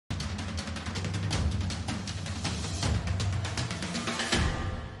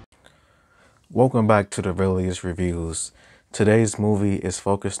Welcome back to the Valius Reviews. Today's movie is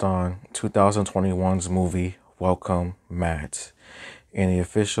focused on 2021's movie Welcome Matt. And the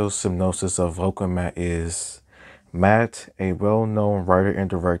official synopsis of Welcome Matt is Matt, a well-known writer and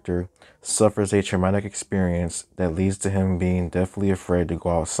director, suffers a traumatic experience that leads to him being deathly afraid to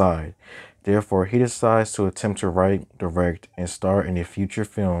go outside. Therefore, he decides to attempt to write, direct, and star in a future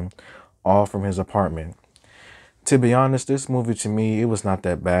film, all from his apartment. To be honest, this movie to me, it was not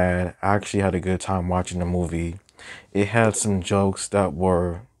that bad. I actually had a good time watching the movie. It had some jokes that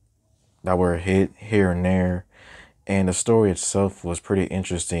were hit here and there, and the story itself was pretty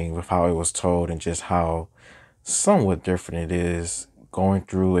interesting with how it was told and just how somewhat different it is going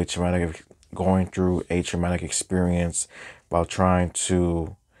through a traumatic experience while trying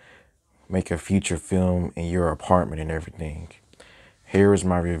to make a feature film in your apartment and everything. Here is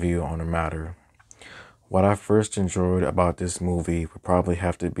my review on the matter. What I first enjoyed about this movie would probably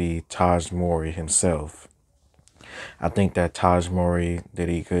have to be Taj Mowry himself. I think that Taj Mowry did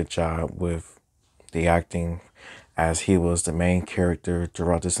a good job with the acting as he was the main character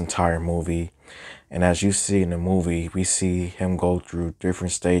throughout this entire movie. And as you see in the movie, we see him go through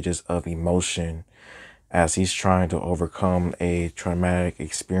different stages of emotion as he's trying to overcome a traumatic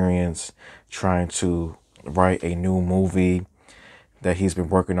experience, trying to write a new movie that he's been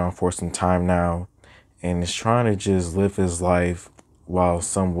working on for some time now, and is trying to just live his life while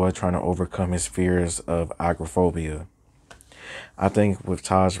somewhat trying to overcome his fears of agoraphobia. I think with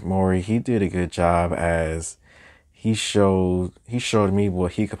Taj Mowry, he did a good job as he showed me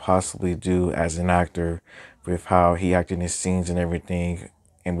what he could possibly do as an actor with how he acted in his scenes and everything,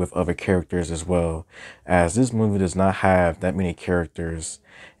 and with other characters as well. As this movie does not have that many characters,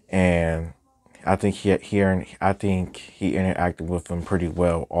 and I think he interacted with them pretty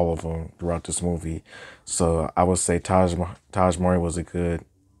well, all of them throughout this movie. So I would say Taj Mowry was a good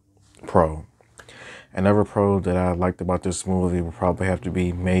pro. Another pro that I liked about this movie would probably have to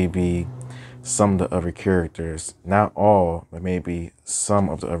be maybe some of the other characters. Not all, but maybe some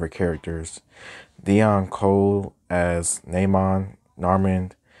of the other characters. Dion Cole as Naaman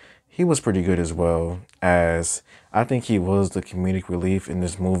Narmond, he was pretty good as well, as I think he was the comedic relief in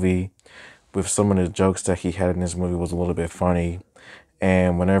this movie. With some of the jokes that he had in this movie was a little bit funny,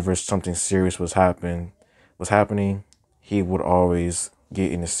 and whenever something serious was happening, he would always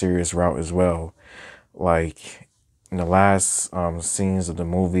get in a serious route as well. Like in the last scenes of the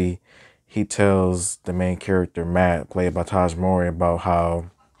movie, he tells the main character Matt, played by Taj Mowry, about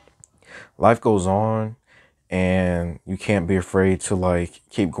how life goes on and you can't be afraid to like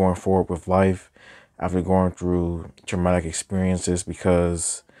keep going forward with life after going through traumatic experiences,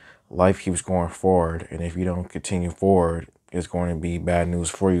 because life keeps going forward, and if you don't continue forward, it's going to be bad news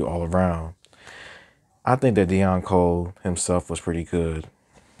for you all around. I think that Dion Cole himself was pretty good.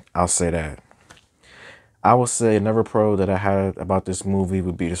 I'll say that. I would say another pro that I had about this movie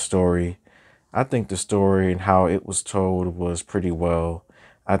would be the story. I think the story and how it was told was pretty well.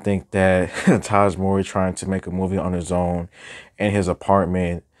 I think that Taj Mowry trying to make a movie on his own in his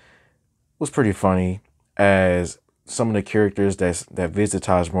apartment was pretty funny, as some of the characters that visit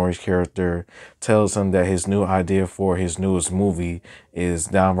Taj Mowry's character tells him that his new idea for his newest movie is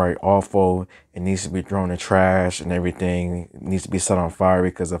downright awful. It needs to be thrown in the trash and everything. It needs to be set on fire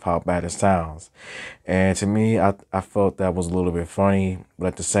because of how bad it sounds. And to me, I felt that was a little bit funny, but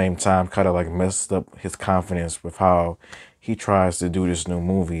at the same time kind of like messed up his confidence with how he tries to do this new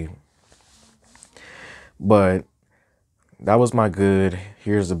movie. But that was my good.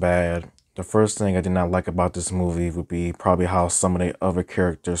 Here's the bad. The first thing I did not like about this movie would be probably how some of the other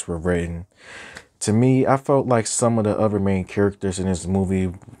characters were written. To me, I felt like some of the other main characters in this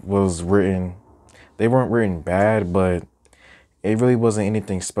movie was written, they weren't written bad, but it really wasn't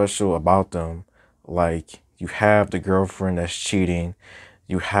anything special about them. Like, you have the girlfriend that's cheating.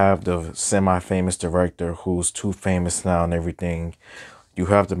 You have the semi-famous director who's too famous now and everything. You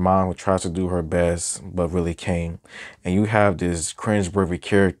have the mom who tries to do her best but really can't. And you have this cringeworthy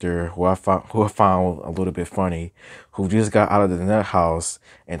character who I found a little bit funny, who just got out of the nut house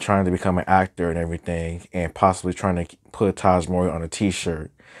and trying to become an actor and everything, and possibly trying to put Taj Mowry on a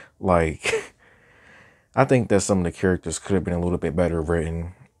t-shirt. Like, I think that some of the characters could have been a little bit better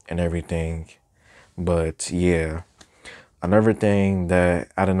written and everything. But yeah, another thing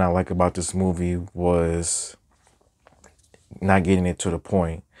that I did not like about this movie was not getting it to the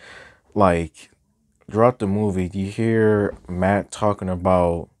point. Like, throughout the movie, you hear Matt talking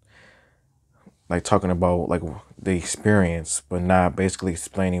about the experience, but not basically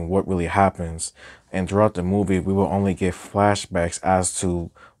explaining what really happens. And throughout the movie, we will only get flashbacks as to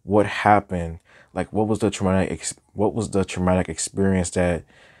what happened. Like, what was the traumatic experience that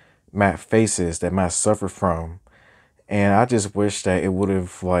Matt faces, that Matt suffered from. And I just wish that it would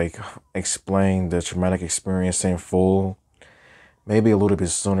have like explained the traumatic experience in full, maybe a little bit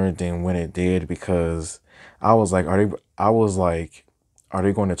sooner than when it did, because I was like, are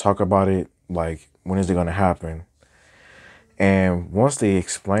they going to talk about it? Like, when is it going to happen? And once they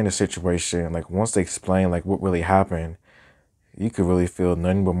explain the situation, like once they explain like what really happened, you could really feel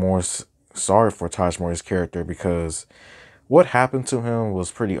nothing but more sorry for Taj Morris's character, because what happened to him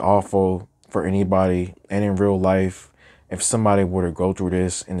was pretty awful for anybody. And in real life, if somebody were to go through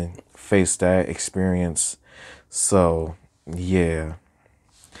this and then face that experience. So yeah.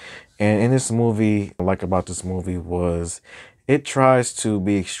 And in this movie, what I like about this movie was it tries to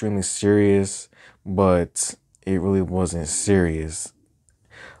be extremely serious, but it really wasn't serious.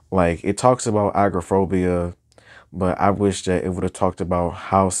 Like, it talks about agoraphobia, but I wish that it would have talked about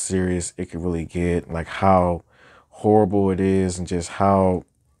how serious it could really get, like how horrible it is and just how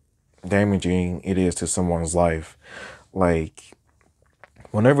damaging it is to someone's life. Like,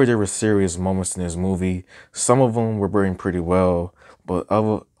 whenever there were serious moments in this movie, some of them were written pretty well, but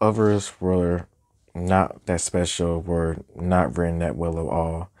others were not that special, were not written that well at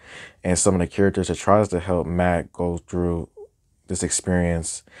all. And some of the characters that tries to help Matt go through this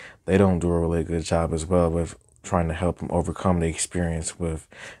experience, they don't do a really good job as well with trying to help him overcome the experience with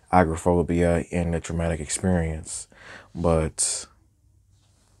agoraphobia and the traumatic experience. But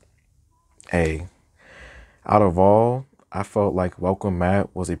hey, out of all, I felt like Welcome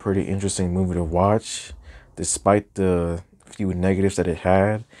Matt was a pretty interesting movie to watch. Despite the few negatives that it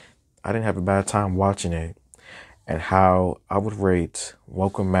had, I didn't have a bad time watching it. And how I would rate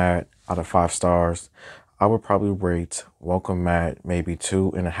Welcome Matt out of 5 stars, I would probably rate Welcome Matt maybe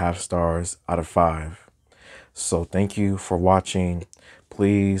 2.5 stars out of 5. So thank you for watching.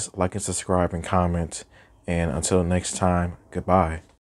 Please like and subscribe and comment. And until next time, goodbye.